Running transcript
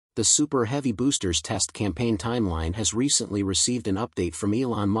The Super Heavy Boosters test campaign timeline has recently received an update from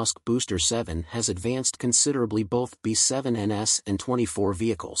Elon Musk. Booster 7 has advanced considerably. Both B7NS and 24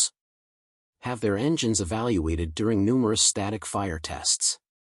 vehicles have their engines evaluated during numerous static fire tests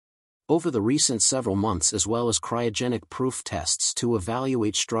over the recent several months, as well as cryogenic proof tests to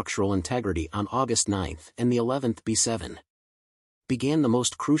evaluate structural integrity. On August 9 and the 11th, B7 began the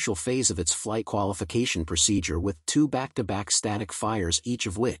most crucial phase of its flight qualification procedure with 2 back-to-back static fires, each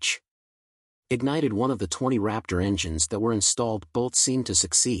of which ignited one of the 20 Raptor engines that were installed. Both seemed to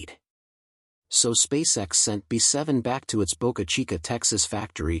succeed. So SpaceX sent B7 back to its Boca Chica, Texas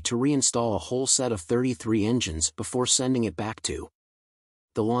factory to reinstall a whole set of 33 engines before sending it back to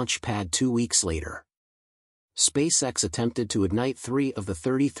the launch pad 2 weeks later. SpaceX attempted to ignite 3 of the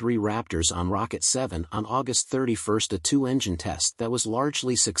 33 Raptors on Rocket 7 on August 31, a 2-engine test that was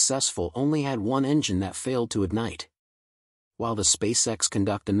largely successful only had one engine that failed to ignite. While the SpaceX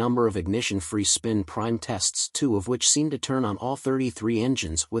conduct a number of ignition-free spin prime tests, 2 of which seemed to turn on all 33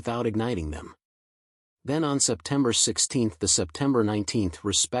 engines without igniting them. Then on September 16 to September 19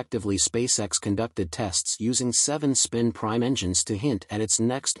 respectively, SpaceX conducted tests using 7 spin prime engines to hint at its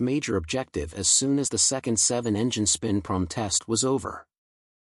next major objective as soon as the second 7-engine spin prime test was over.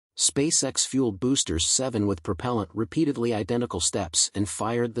 SpaceX fueled boosters 7 with propellant repeatedly identical steps and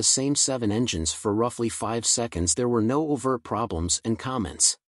fired the same 7 engines for roughly 5 seconds. There were no overt problems, and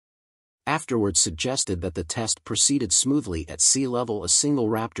comments afterwards suggested that the test proceeded smoothly. At sea level, a single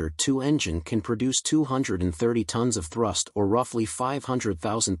Raptor 2 engine can produce 230 tons of thrust, or roughly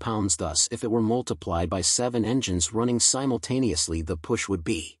 500,000 pounds. Thus, if it were multiplied by 7 engines running simultaneously, the push would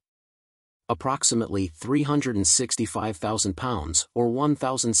be approximately 365,000 pounds, or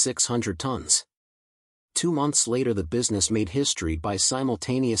 1,600 tons. 2 months later, the business made history by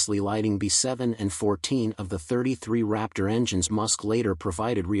simultaneously lighting B7 and 14 of the 33 Raptor engines. Musk later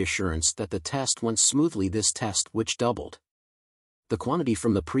provided reassurance that the test went smoothly. This test, which doubled the quantity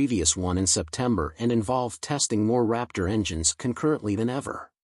from the previous one in September and involved testing more Raptor engines concurrently than ever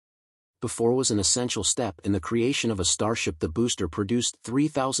before, was an essential step in the creation of a Starship. The booster produced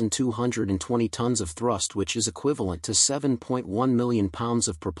 3,220 tons of thrust, which is equivalent to 7.1 million pounds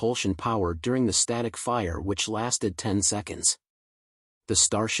of propulsion power during the static fire, which lasted 10 seconds. The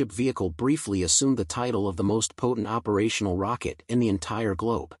Starship vehicle briefly assumed the title of the most potent operational rocket in the entire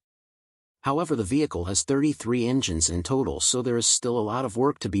globe. However, the vehicle has 33 engines in total, so there is still a lot of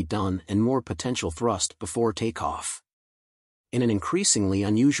work to be done and more potential thrust before takeoff. In an increasingly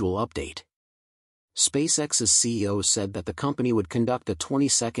unusual update, SpaceX's CEO said that the company would conduct a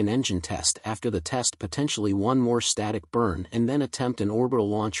 20-second engine test after the test, potentially one more static burn, and then attempt an orbital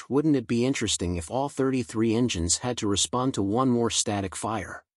launch. Wouldn't it be interesting if all 33 engines had to respond to one more static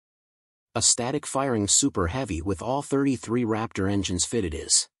fire? A static firing Super Heavy with all 33 Raptor engines fitted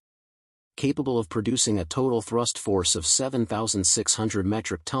is capable of producing a total thrust force of 7,600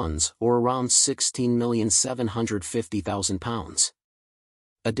 metric tons, or around 16,750,000 pounds.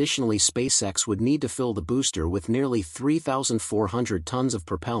 Additionally, SpaceX would need to fill the booster with nearly 3,400 tons of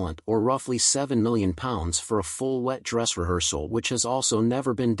propellant, or roughly 7 million pounds, for a full wet dress rehearsal, which has also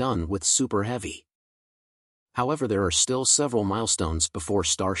never been done with Super Heavy. However, there are still several milestones before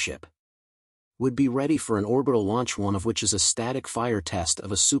Starship would be ready for an orbital launch, one of which is a static fire test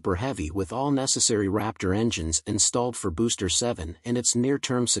of a Super Heavy with all necessary Raptor engines installed for Booster 7 and its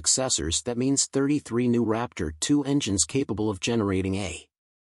near-term successors. That means 33 new Raptor 2 engines capable of generating a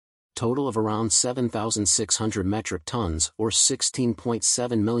total of around 7,600 metric tons, or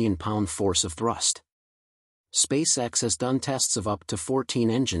 16.7 million pound force of thrust. SpaceX has done tests of up to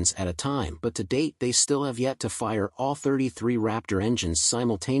 14 engines at a time, but to date they still have yet to fire all 33 Raptor engines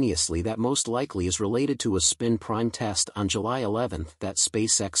simultaneously. That most likely is related to a spin prime test on July 11 that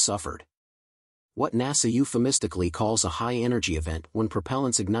SpaceX suffered what NASA euphemistically calls a high-energy event when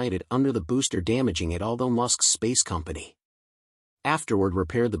propellants ignited under the booster, damaging it, although Musk's space company afterward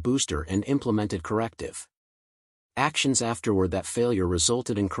repaired the booster and implemented corrective actions afterward. That failure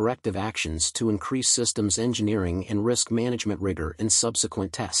resulted in corrective actions to increase systems engineering and risk management rigor in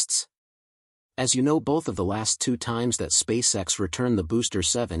subsequent tests. As you know, both of the last 2 times that SpaceX returned the Booster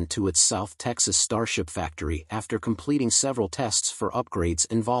 7 to its South Texas Starship factory after completing several tests for upgrades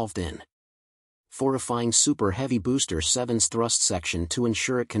involved in fortifying Super Heavy Booster 7's thrust section to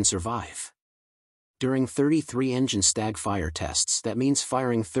ensure it can survive during 33 engine stag fire tests. That means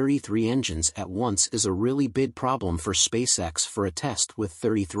firing 33 engines at once is a really big problem for SpaceX for a test with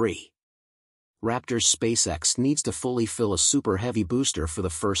 33 Raptors. SpaceX needs to fully fill a Super Heavy booster for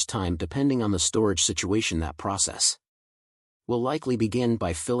the first time, depending on the storage situation. That process will likely begin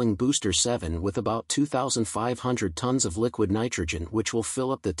by filling Booster 7 with about 2,500 tons of liquid nitrogen, which will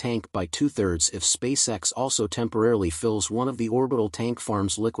fill up the tank by 2/3 if SpaceX also temporarily fills one of the orbital tank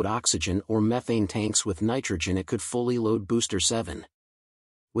farm's liquid oxygen or methane tanks with nitrogen. It could fully load Booster 7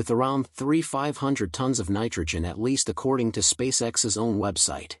 with around 3,500 tons of nitrogen, at least according to SpaceX's own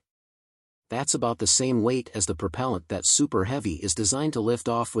website. That's about the same weight as the propellant that Super Heavy is designed to lift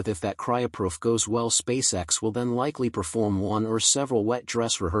off with. If that cryoproof goes well, SpaceX will then likely perform one or several wet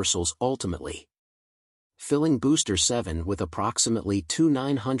dress rehearsals, ultimately filling Booster 7 with approximately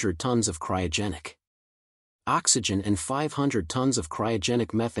 2,900 tons of cryogenic oxygen and 500 tons of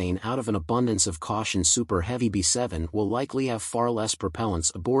cryogenic methane. Out of an abundance of caution, Super Heavy B7 will likely have far less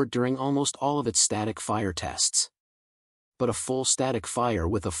propellants aboard during almost all of its static fire tests. But a full static fire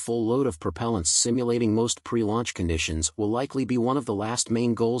with a full load of propellants simulating most pre-launch conditions will likely be one of the last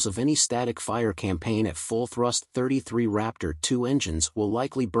main goals of any static fire campaign. At full thrust, 33 Raptor 2 engines will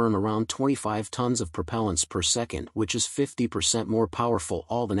likely burn around 25 tons of propellants per second, which is 50% more powerful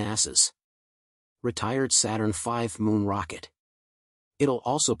all than NASA's retired Saturn V moon rocket. It'll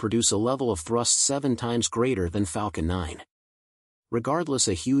also produce a level of thrust 7 times greater than Falcon 9. Regardless,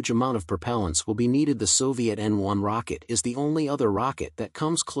 a huge amount of propellants will be needed. The Soviet N-1 rocket is the only other rocket that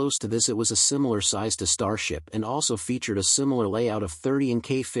comes close to this. It was a similar size to Starship and also featured a similar layout of 30 and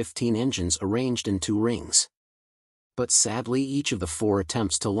K-15 engines arranged in 2 rings. But sadly, each of the 4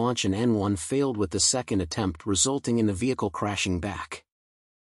 attempts to launch an N-1 failed, with the second attempt resulting in the vehicle crashing back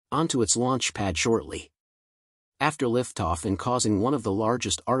onto its launch pad shortly after liftoff and causing one of the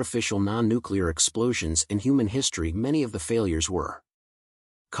largest artificial non-nuclear explosions in human history. Many of the failures were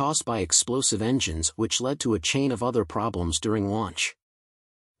caused by explosive engines, which led to a chain of other problems during launch.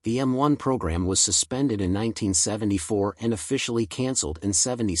 The M1 program was suspended in 1974 and officially cancelled in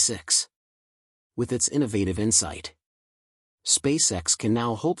 '76. With its innovative insight, SpaceX can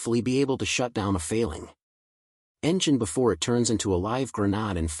now hopefully be able to shut down a failing engine before it turns into a live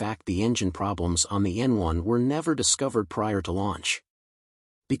grenade. In fact, the engine problems on the N1 were never discovered prior to launch,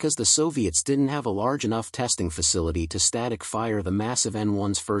 because the Soviets didn't have a large enough testing facility to static fire the massive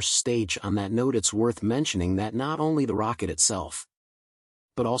N1's first stage. On that note, it's worth mentioning that not only the rocket itself,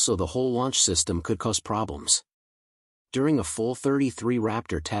 but also the whole launch system could cause problems. During a full 33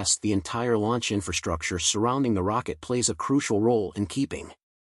 Raptor test, the entire launch infrastructure surrounding the rocket plays a crucial role in keeping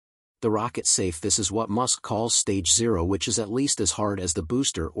the rocket safe. This is what Musk calls Stage 0, which is at least as hard as the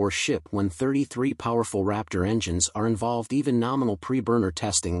booster or ship. When 33 powerful Raptor engines are involved, even nominal pre-burner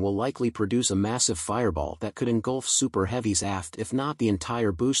testing will likely produce a massive fireball that could engulf Super Heavy's aft, if not the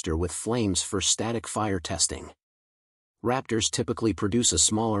entire booster, with flames for static fire testing. Raptors typically produce a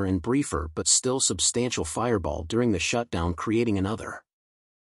smaller and briefer but still substantial fireball during the shutdown, creating another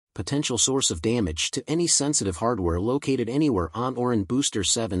potential source of damage to any sensitive hardware located anywhere on or in Booster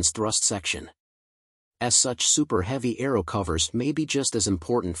 7's thrust section. As such, Super Heavy aero covers may be just as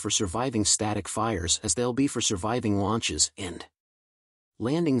important for surviving static fires as they'll be for surviving launches and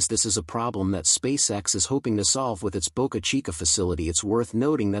landings. This is a problem that SpaceX is hoping to solve with its Boca Chica facility. It's worth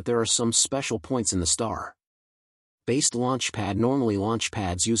noting that there are some special points in the star-based launch pad. Normally, launch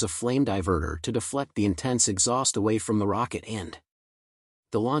pads use a flame diverter to deflect the intense exhaust away from the rocket and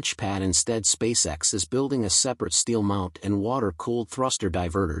the launch pad. Instead, SpaceX is building a separate steel mount and water-cooled thruster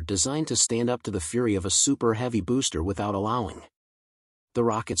diverter designed to stand up to the fury of a Super Heavy booster without allowing the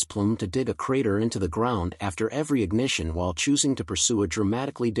rocket's plume to dig a crater into the ground after every ignition. While choosing to pursue a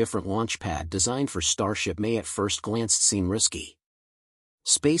dramatically different launch pad designed for Starship may at first glance seem risky,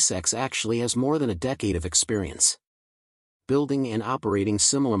 SpaceX actually has more than a decade of experience building and operating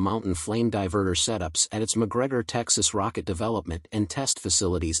similar mountain flame diverter setups at its McGregor, Texas rocket development and test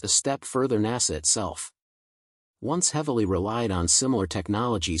facilities. A step further, NASA itself once heavily relied on similar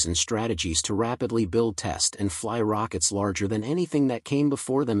technologies and strategies to rapidly build, test, and fly rockets larger than anything that came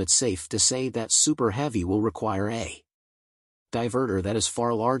before them. It's safe to say that Super Heavy will require a diverter that is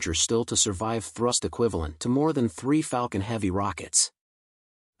far larger still to survive, thrust equivalent to more than 3 Falcon Heavy rockets.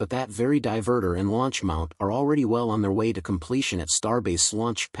 But that very diverter and launch mount are already well on their way to completion at Starbase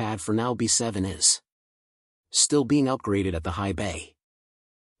launch pad. For now, B7 is still being upgraded at the high bay,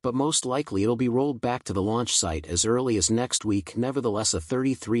 but most likely it'll be rolled back to the launch site as early as next week. Nevertheless, a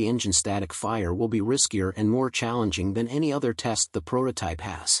 33-engine static fire will be riskier and more challenging than any other test the prototype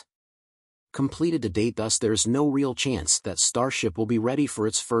has completed to date. Thus, there's no real chance that Starship will be ready for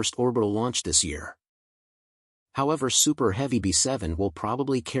its first orbital launch this year. However, Super Heavy B7 will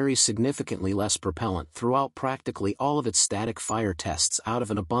probably carry significantly less propellant throughout practically all of its static fire tests out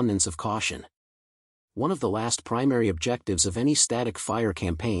of an abundance of caution. One of the last primary objectives of any static fire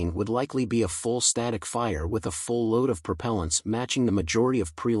campaign would likely be a full static fire with a full load of propellants matching the majority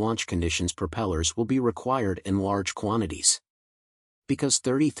of pre-launch conditions. Propellers will be required in large quantities. Because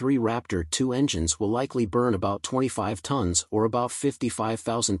 33 Raptor 2 engines will likely burn about 25 tons or about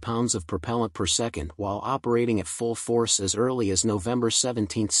 55,000 pounds of propellant per second while operating at full force as early as November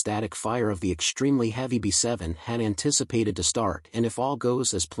 17. Static fire of the extremely heavy B-7 had anticipated to start, and if all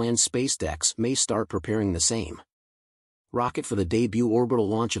goes as planned, SpaceX may start preparing the same rocket for the debut orbital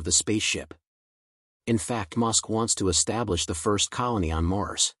launch of the spaceship. In fact, Musk wants to establish the first colony on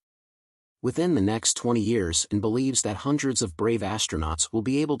Mars within the next 20 years and believes that hundreds of brave astronauts will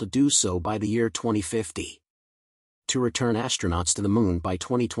be able to do so by the year 2050. To return astronauts to the moon by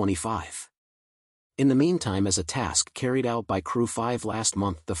 2025. In the meantime, as a task carried out by Crew 5 last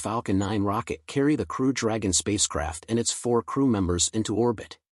month, the Falcon 9 rocket carried the Crew Dragon spacecraft and its 4 crew members into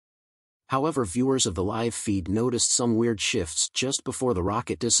orbit. However, viewers of the live feed noticed some weird shifts just before the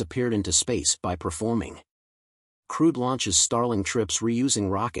rocket disappeared into space by performing crewed launches, Starlink trips,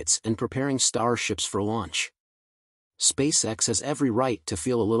 reusing rockets, and preparing starships for launch. SpaceX has every right to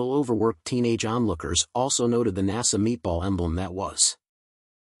feel a little overworked. Teenage onlookers also noted the NASA meatball emblem that was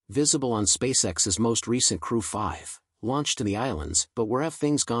visible on SpaceX's most recent Crew 5 launch to the islands, but where have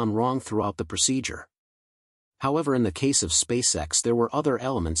things gone wrong throughout the procedure? However, in the case of SpaceX, there were other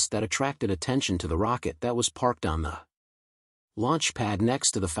elements that attracted attention to the rocket that was parked on the launch pad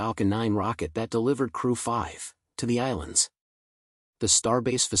next to the Falcon 9 rocket that delivered Crew 5 to the islands. The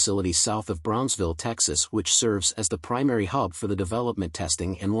Starbase facility south of Brownsville, Texas, which serves as the primary hub for the development,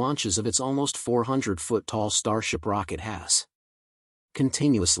 testing, and launches of its almost 400-foot-tall Starship rocket, has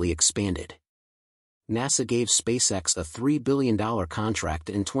continuously expanded. NASA gave SpaceX a $3 billion contract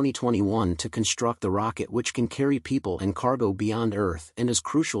in 2021 to construct the rocket, which can carry people and cargo beyond Earth and is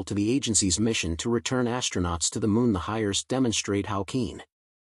crucial to the agency's mission to return astronauts to the moon. The hires demonstrate how keen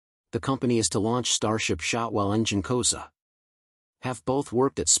the company is to launch Starship. Shotwell and Jinkosa have both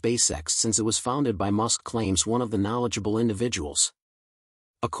worked at SpaceX since it was founded by Musk, claims one of the knowledgeable individuals.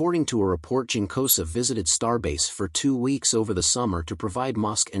 According to a report, Jinkosa visited Starbase for 2 weeks over the summer to provide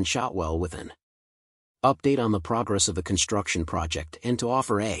Musk and Shotwell with an update on the progress of the construction project and to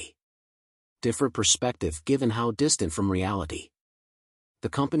offer a different perspective given how distant from reality the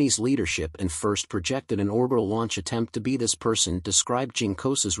company's leadership and first projected an orbital launch attempt to be. This person described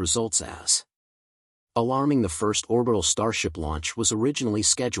Jinkosa's results as alarming. The first orbital Starship launch was originally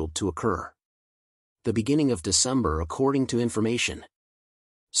scheduled to occur the beginning of December, according to information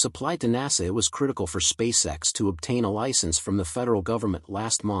supplied to NASA. It was critical for SpaceX to obtain a license from the federal government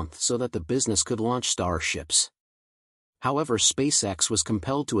last month so that the business could launch Starships. However, SpaceX was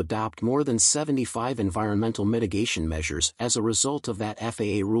compelled to adopt more than 75 environmental mitigation measures as a result of that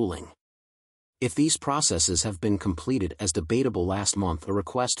FAA ruling. If these processes have been completed as debatable, last month a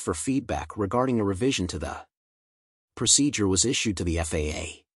request for feedback regarding a revision to the procedure was issued to the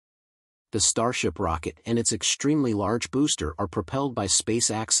FAA. The Starship rocket and its extremely large booster are propelled by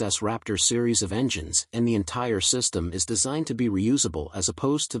SpaceX's Raptor series of engines, and the entire system is designed to be reusable as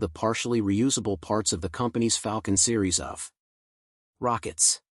opposed to the partially reusable parts of the company's Falcon series of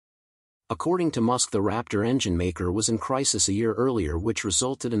rockets. According to Musk, the Raptor engine maker was in crisis a year earlier, which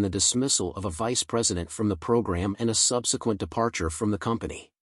resulted in the dismissal of a vice president from the program and a subsequent departure from the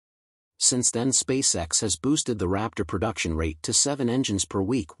company. Since then, SpaceX has boosted the Raptor production rate to 7 engines per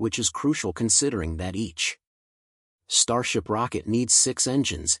week, which is crucial considering that each Starship rocket needs 6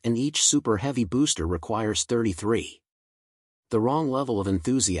 engines and each Super Heavy booster requires 33. The wrong level of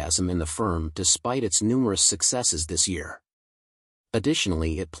enthusiasm in the firm despite its numerous successes this year.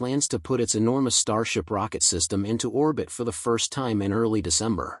 Additionally, it plans to put its enormous Starship rocket system into orbit for the first time in early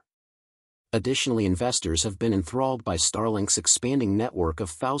December. Additionally, investors have been enthralled by Starlink's expanding network of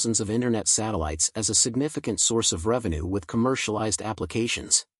thousands of internet satellites as a significant source of revenue with commercialized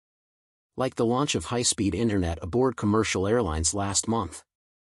applications, like the launch of high-speed internet aboard commercial airlines last month.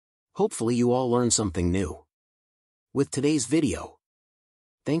 Hopefully you all learned something new with today's video.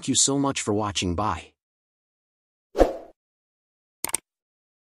 Thank you so much for watching. Bye.